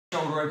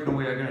Shoulder open,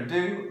 we are going to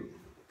do,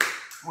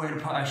 we're going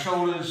to put our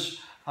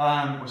shoulders,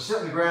 we'll sit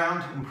on the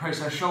ground and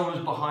press our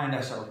shoulders behind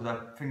ourselves with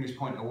our fingers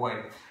pointing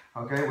away.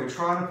 Okay, we're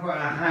trying to put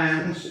our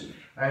hands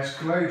as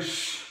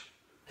close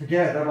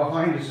together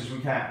behind us as we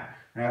can.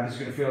 Now this is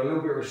going to feel a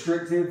little bit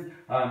restrictive.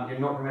 You're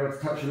not going to be able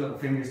to touch your little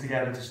fingers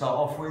together to start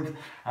off with.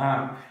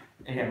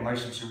 Again,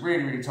 most of us are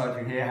really, really tight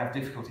through here, have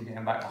difficulty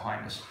getting back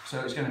behind us.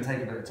 So it's going to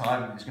take a bit of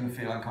time and it's going to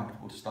feel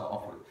uncomfortable to start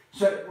off with.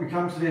 So we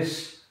come to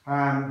this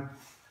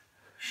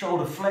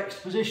shoulder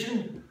flexed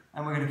position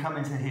and we're going to come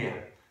into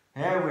here.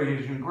 Yeah, we're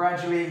going to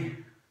gradually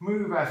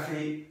move our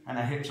feet and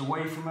our hips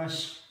away from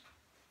us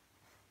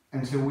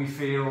until we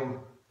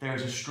feel there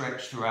is a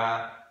stretch through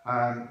our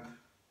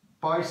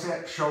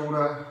bicep,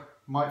 shoulder,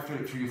 might feel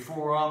it through your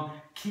forearm.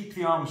 Keep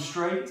the arm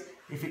straight.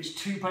 If it's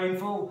too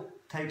painful,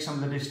 take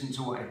some of the distance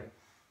away.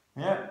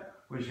 Yeah,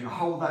 we're just going to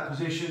hold that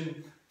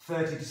position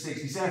 30 to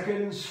 60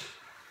 seconds,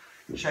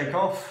 shake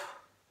off,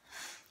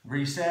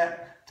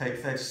 reset, take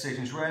 30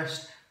 seconds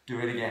rest, do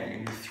it again.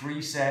 You're going to do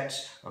 3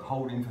 sets of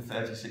holding for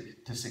 30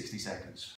 to 60 seconds.